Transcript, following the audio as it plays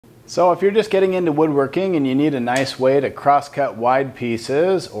So if you're just getting into woodworking and you need a nice way to cross-cut wide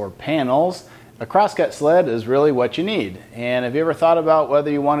pieces or panels, a crosscut sled is really what you need. And have you ever thought about whether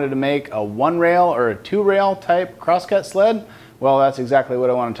you wanted to make a one rail or a two rail type crosscut sled? Well, that's exactly what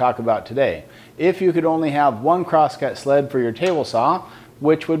I want to talk about today. If you could only have one crosscut sled for your table saw,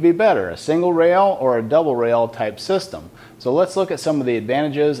 which would be better, a single rail or a double rail type system? So let's look at some of the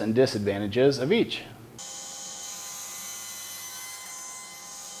advantages and disadvantages of each.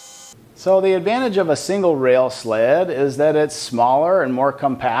 So the advantage of a single rail sled is that it's smaller and more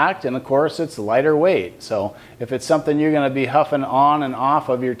compact, and of course it's lighter weight. So if it's something you're going to be huffing on and off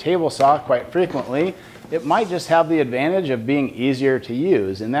of your table saw quite frequently, it might just have the advantage of being easier to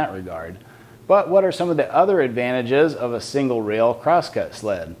use in that regard. But what are some of the other advantages of a single rail crosscut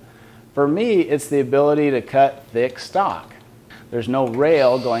sled? For me, it's the ability to cut thick stock. There's no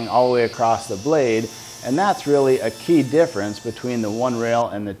rail going all the way across the blade, and that's really a key difference between the one rail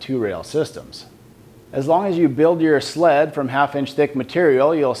and the two rail systems. As long as you build your sled from 1/2 inch thick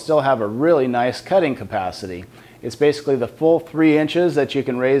material, you'll still have a really nice cutting capacity. It's basically the full 3 inches that you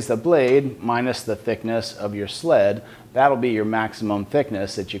can raise the blade minus the thickness of your sled. That'll be your maximum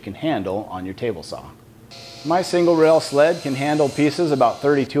thickness that you can handle on your table saw. My single rail sled can handle pieces about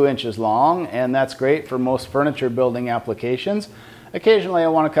 32 inches long, and that's great for most furniture building applications. Occasionally I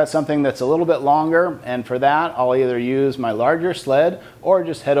want to cut something that's a little bit longer, and for that I'll either use my larger sled or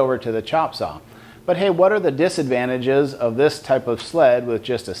just head over to the chop saw. But hey, what are the disadvantages of this type of sled with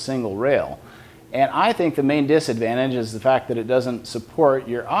just a single rail? And I think the main disadvantage is the fact that it doesn't support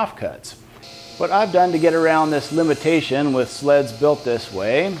your offcuts. What I've done to get around this limitation with sleds built this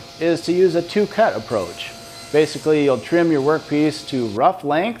way is to use a two-cut approach. Basically, you'll trim your workpiece to rough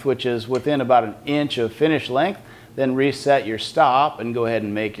length, which is within about 1 inch of finish length, then reset your stop and go ahead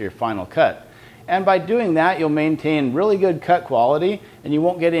and make your final cut. And by doing that, you'll maintain really good cut quality, and you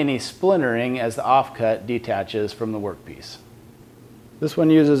won't get any splintering as the offcut detaches from the workpiece. This one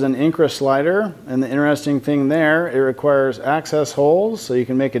uses an Incra slider, and the interesting thing there, it requires access holes so you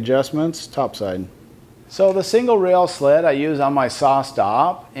can make adjustments topside. So the single rail sled I use on my saw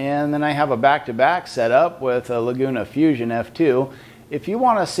stop, and then I have a back-to-back setup with a Laguna Fusion F2. If you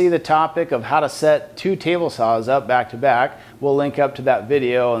want to see the topic of how to set two table saws up back to back, we'll link up to that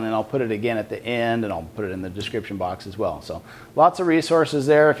video, and then I'll put it again at the end, and I'll put it in the description box as well. So lots of resources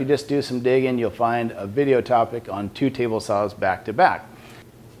there. If you just do some digging, you'll find a video topic on two table saws back to back.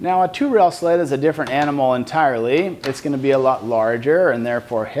 Now a two rail sled is a different animal entirely. It's going to be a lot larger and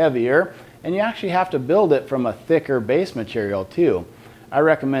therefore heavier, and you actually have to build it from a thicker base material too. I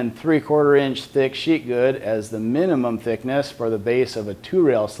recommend 3/4 inch thick sheet good as the minimum thickness for the base of a two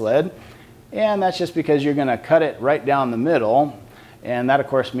rail sled, and that's just because you're going to cut it right down the middle, and that of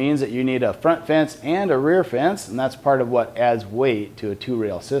course means that you need a front fence and a rear fence, and that's part of what adds weight to a two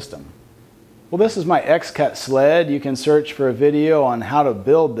rail system. Well, this is my X-Cut sled. You can search for a video on how to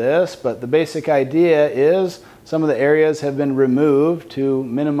build this, but the basic idea is some of the areas have been removed to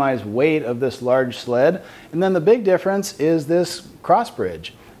minimize weight of this large sled. And then the big difference is this cross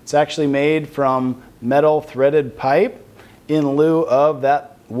bridge. It's actually made from metal threaded pipe in lieu of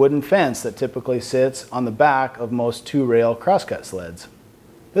that wooden fence that typically sits on the back of most two-rail crosscut sleds.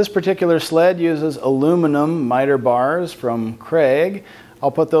 This particular sled uses aluminum miter bars from Craig.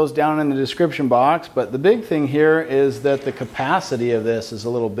 I'll put those down in the description box, but the big thing here is that the capacity of this is a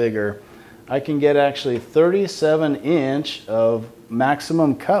little bigger. I can get actually 37 inch of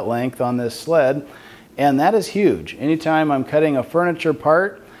maximum cut length on this sled, and that is huge. Anytime I'm cutting a furniture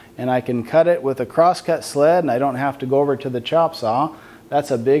part and I can cut it with a crosscut sled and I don't have to go over to the chop saw, that's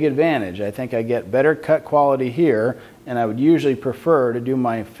a big advantage. I think I get better cut quality here, and I would usually prefer to do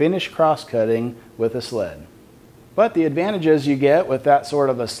my finished cross cutting with a sled. But the advantages you get with that sort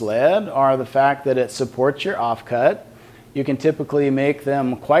of a sled are the fact that it supports your offcut. You can typically make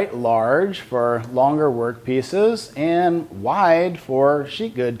them quite large for longer work pieces and wide for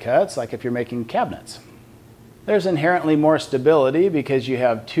sheet good cuts, like if you're making cabinets. There's inherently more stability because you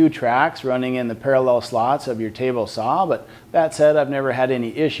have two tracks running in the parallel slots of your table saw, but that said, I've never had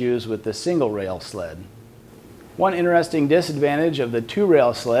any issues with the single rail sled. One interesting disadvantage of the two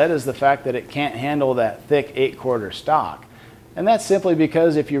rail sled is the fact that it can't handle that thick 8/4 stock. And that's simply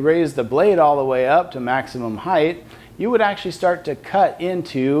because if you raise the blade all the way up to maximum height, you would actually start to cut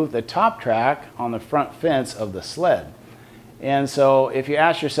into the top track on the front fence of the sled. And so if you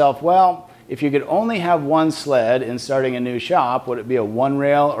ask yourself, well, if you could only have one sled in starting a new shop, would it be a one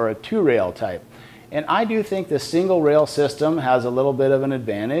rail or a two rail type? And I do think the single rail system has a little bit of an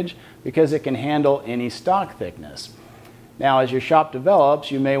advantage because it can handle any stock thickness. Now, as your shop develops,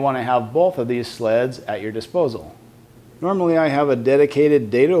 you may want to have both of these sleds at your disposal. Normally I have a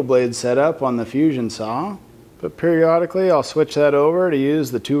dedicated dado blade set up on the Fusion saw, but periodically I'll switch that over to use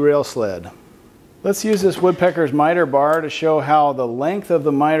the 2-rail sled. Let's use this woodpecker's miter bar to show how the length of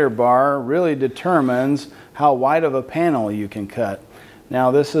the miter bar really determines how wide of a panel you can cut. Now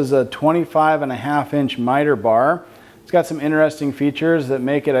this is a 25.5-inch miter bar. It's got some interesting features that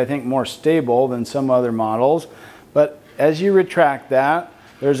make it, I think, more stable than some other models, but as you retract that,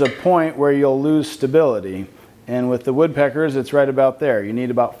 there's a point where you'll lose stability. And with the woodpeckers, it's right about there. You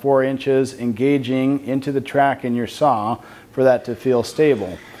need about 4 inches engaging into the track in your saw for that to feel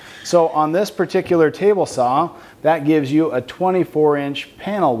stable. So on this particular table saw, that gives you a 24-inch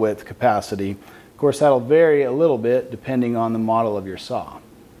panel width capacity. Of course, that'll vary a little bit depending on the model of your saw.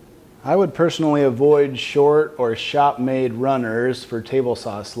 I would personally avoid short or shop-made runners for table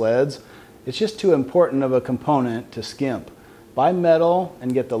saw sleds. It's just too important of a component to skimp. Buy metal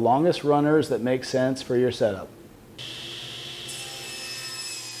and get the longest runners that make sense for your setup.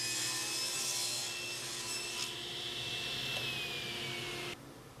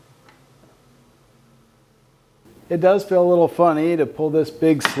 It does feel a little funny to pull this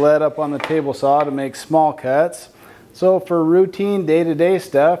big sled up on the table saw to make small cuts. So for routine day-to-day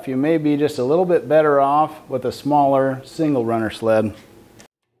stuff, you may be just a little bit better off with a smaller single runner sled.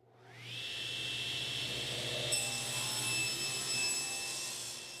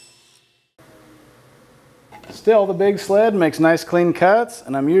 Still, the big sled makes nice clean cuts,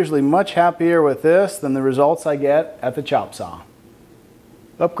 and I'm usually much happier with this than the results I get at the chop saw.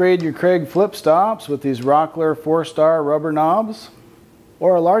 Upgrade your Kreg flip stops with these Rockler 4-star rubber knobs,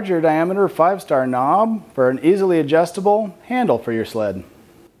 or a larger diameter 5-star knob for an easily adjustable handle for your sled.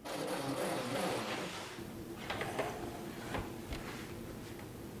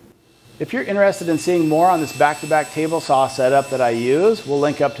 If you're interested in seeing more on this back-to-back table saw setup that I use, we'll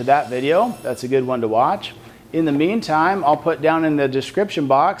link up to that video. That's a good one to watch. In the meantime, I'll put down in the description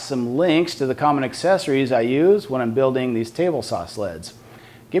box some links to the common accessories I use when I'm building these table saw sleds.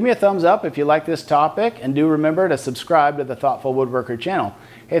 Give me a thumbs up if you like this topic, and do remember to subscribe to the Thoughtful Woodworker channel.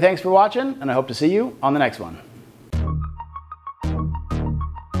 Hey, thanks for watching, and I hope to see you on the next one.